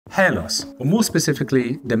Hair loss, or more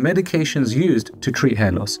specifically, the medications used to treat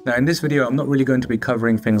hair loss. Now in this video, I'm not really going to be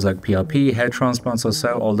covering things like PRP, hair transplants or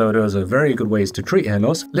so, although those are very good ways to treat hair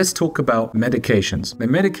loss. Let's talk about medications. The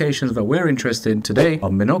medications that we're interested in today are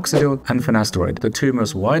Minoxidil and Finasteride, the two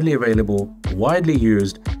most widely available, widely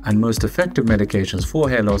used, and most effective medications for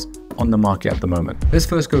hair loss on the market at the moment. Let's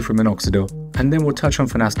first go through Minoxidil, and then we'll touch on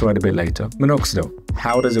Finasteride a bit later. Minoxidil,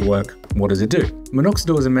 how does it work? What does it do?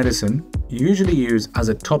 Minoxidil is a medicine usually used as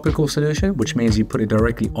a topical solution, which means you put it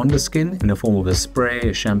directly on the skin in the form of a spray,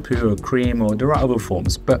 a shampoo, a cream, or there are other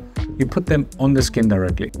forms, but you put them on the skin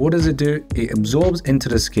directly. What does it do? It absorbs into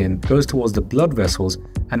the skin, goes towards the blood vessels,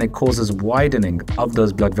 and it causes widening of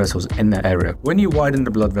those blood vessels in that area. When you widen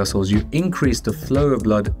the blood vessels, you increase the flow of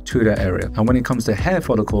blood to that area. And when it comes to hair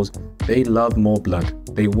follicles, they love more blood.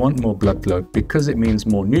 They want more blood flow because it means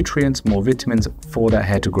more nutrients, more vitamins for that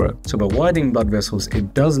hair to grow. So by widening blood vessels,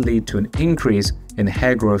 it does lead to an increase in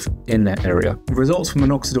hair growth in that area. Results from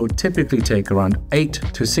Minoxidil typically take around 8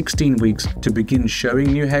 to 16 weeks to begin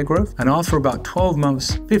showing new hair growth, and after about 12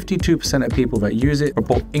 months, 52% of people that use it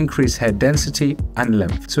report increased hair density and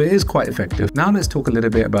length. So it is quite effective. Now let's talk a little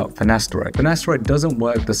bit about Finasteride. Finasteride doesn't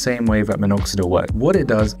work the same way that Minoxidil works. What it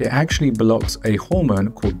does, it actually blocks a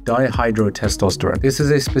hormone called dihydrotestosterone. This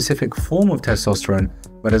is a specific form of testosterone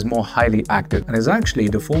but is more highly active, and is actually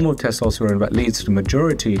the form of testosterone that leads to the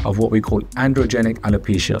majority of what we call androgenetic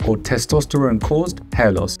alopecia, or testosterone-caused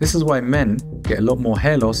hair loss. This is why men get a lot more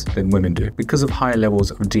hair loss than women do, because of higher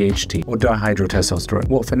levels of DHT, or dihydrotestosterone.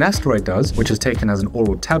 What Finasteride does, which is taken as an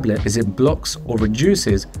oral tablet, is it blocks or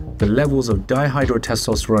reduces the levels of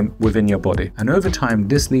dihydrotestosterone within your body. And over time,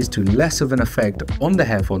 this leads to less of an effect on the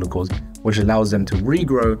hair follicles, which allows them to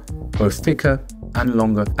regrow both thicker and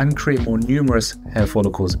longer and create more numerous hair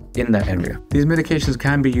follicles in that area. These medications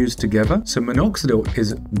can be used together, so Minoxidil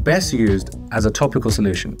is best used as a topical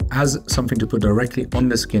solution, as something to put directly on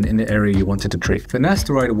the skin in the area you want it to treat.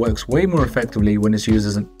 Finasteride works way more effectively when it's used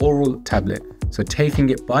as an oral tablet, so taking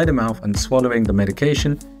it by the mouth and swallowing the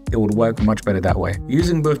medication, it would work much better that way.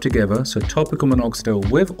 Using both together, so topical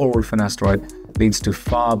Minoxidil with oral Finasteride, leads to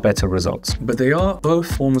far better results. But they are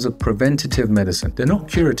both forms of preventative medicine. They're not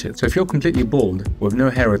curative. So if you're completely bald with no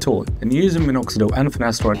hair at all, then using Minoxidil and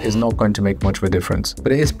Finasteride is not going to make much of a difference.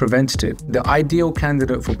 But it is preventative. The ideal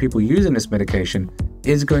candidate for people using this medication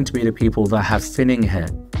is going to be the people that have thinning hair.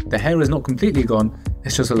 The hair is not completely gone,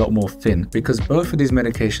 it's just a lot more thin, because both of these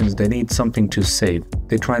medications, they need something to save.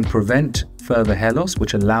 They try and prevent further hair loss,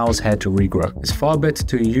 which allows hair to regrow. It's far better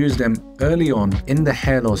to use them early on in the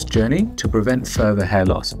hair loss journey to prevent further hair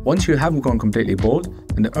loss. Once you haven't gone completely bald,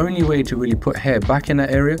 then the only way to really put hair back in that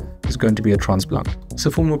area is going to be a transplant. It's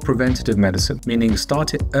a form of preventative medicine, meaning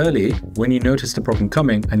start it early when you notice the problem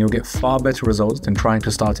coming, and you'll get far better results than trying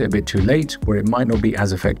to start it a bit too late where it might not be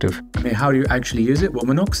as effective. I mean, how do you actually use it? Well,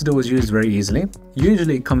 Minoxidil is used very easily.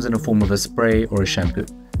 Usually it comes in the form of a spray or a shampoo.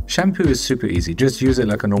 Shampoo is super easy, just use it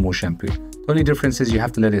like a normal shampoo. The only difference is you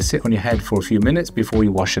have to let it sit on your head for a few minutes before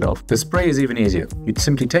you wash it off. The spray is even easier. You'd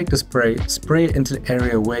simply take the spray it into the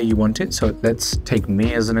area where you want it. So let's take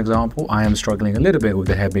me as an example. I am struggling a little bit with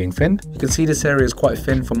the hair being thinned. You can see this area is quite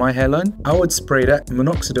thin for my hairline. I would spray that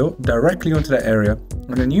Minoxidil directly onto that area,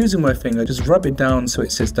 and then using my finger, just rub it down so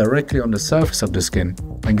it sits directly on the surface of the skin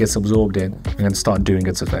and gets absorbed in and then start doing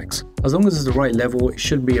its effects. As long as it's the right level, it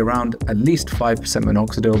should be around at least 5%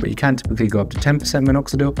 Minoxidil, but you can typically go up to 10%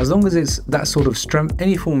 Minoxidil. As long as it's that sort of strength,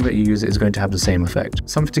 any form that you use it is going to have the same effect.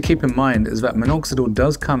 Something to keep in mind is that Minoxidil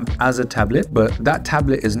does come as a tablet, but that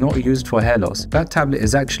tablet is not used for hair loss. That tablet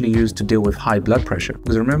is actually used to deal with high blood pressure.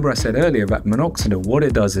 Because remember I said earlier that Minoxidil, what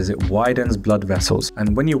it does is it widens blood vessels.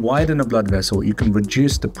 And when you widen a blood vessel, you can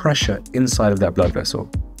reduce the pressure inside of that blood vessel,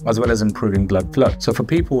 as well as improving blood flow. So for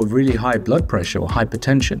people with really high blood pressure or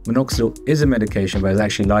hypertension, Minoxidil is a medication that is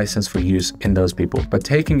actually licensed for use in those people. But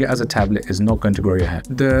taking it as a tablet is not going to grow your hair.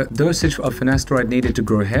 The dosage of Finasteride needed to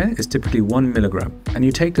grow hair is typically 1 milligram. And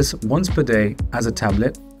you take this once per day as a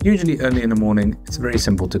tablet, usually early in the morning. It's very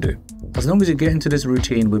simple to do. As long as you get into this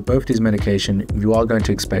routine with both these medications, you are going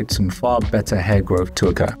to expect some far better hair growth to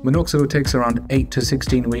occur. Minoxidil takes around 8 to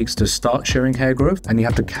 16 weeks to start showing hair growth, and you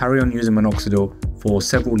have to carry on using Minoxidil for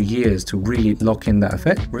several years to really lock in that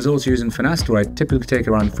effect. Results using Finasteride typically take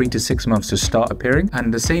around 3 to 6 months to start appearing,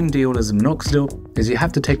 and the same deal as Minoxidil is you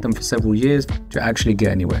have to take them for several years to actually get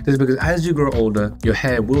anywhere. This is because as you grow older, your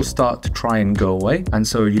hair will start to try and go away, and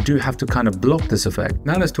so you do have to kind of block this effect.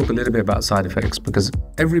 Now let's talk a little bit about side effects, because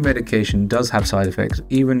every medication does have side effects.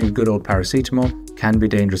 Even your good old paracetamol can be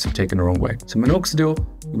dangerous if taken the wrong way. So minoxidil,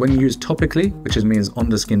 when used topically, which means on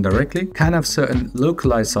the skin directly, can have certain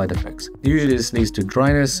localized side effects. Usually this leads to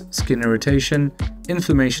dryness, skin irritation,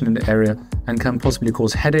 inflammation in the area, and can possibly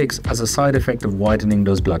cause headaches as a side effect of widening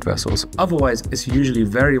those blood vessels. Otherwise, it's usually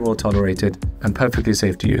very well tolerated and perfectly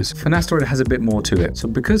safe to use. Finasteride has a bit more to it. So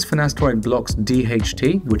because finasteride blocks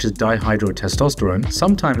DHT, which is dihydrotestosterone,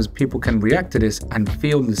 sometimes people can react to this and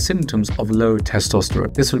feel the symptoms of low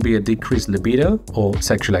testosterone. This will be a decreased libido or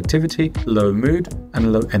sexual activity, low mood,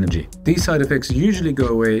 and low energy. These side effects usually go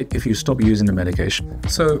away if you stop using the medication.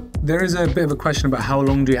 So there is a bit of a question about how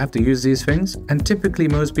long do you have to use these things, and typically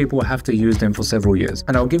most people have to use them for several years.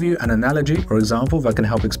 And I'll give you an analogy or example that can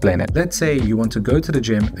help explain it. Let's say you want to go to the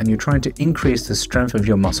gym and you're trying to increase the strength of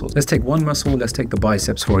your muscles. Let's take one muscle, let's take the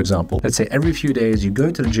biceps for example. Let's say every few days you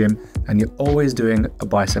go to the gym and you're always doing a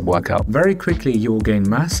bicep workout. Very quickly you will gain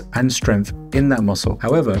mass and strength in that muscle.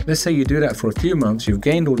 However, let's say you do that for a few months, you've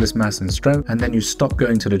gained all this mass and strength, and then you stop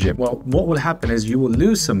going to the gym. Well, what will happen is you will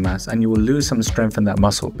lose some mass and you will lose some strength in that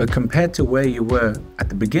muscle. But compared to where you were at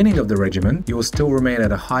the beginning of the regimen, you will still remain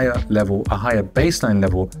at a higher level, a higher baseline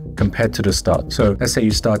level compared to the start. So let's say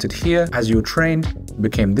you started here, as you trained,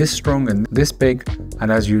 became this strong and this big,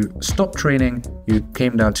 and as you stopped training, you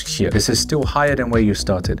came down to here. This is still higher than where you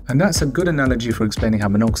started. And that's a good analogy for explaining how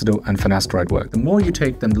minoxidil and finasteride work. The more you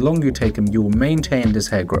take them, the longer you take them, you will maintain this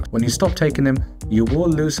hair growth. When you stop taking them, you will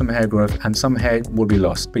lose some hair growth and some hair will be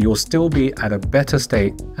lost, but you'll still be at a better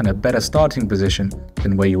state and a better starting position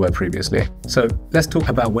than where you were previously. So let's talk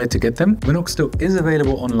about where to get them. Minoxidil is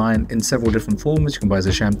available online in several different forms. You can buy as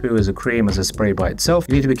a shampoo, as a cream, as a spray by itself.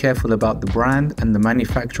 You need to be careful about the brand and the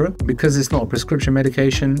manufacturer. Because it's not a prescription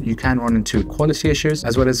medication, you can run into quality issues,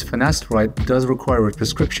 as well as finasteride does require a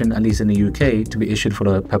prescription, at least in the UK, to be issued for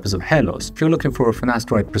the purpose of hair loss. If you're looking for a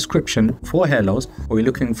finasteride prescription for hair loss, or you're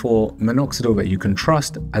looking for minoxidil that you can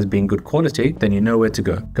trust as being good quality, then you know where to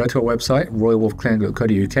go. Go to our website,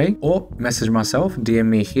 royalwolfclinic.co.uk, or message myself, DM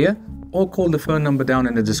me here, or call the phone number down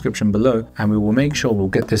in the description below, and we will make sure we'll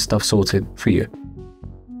get this stuff sorted for you.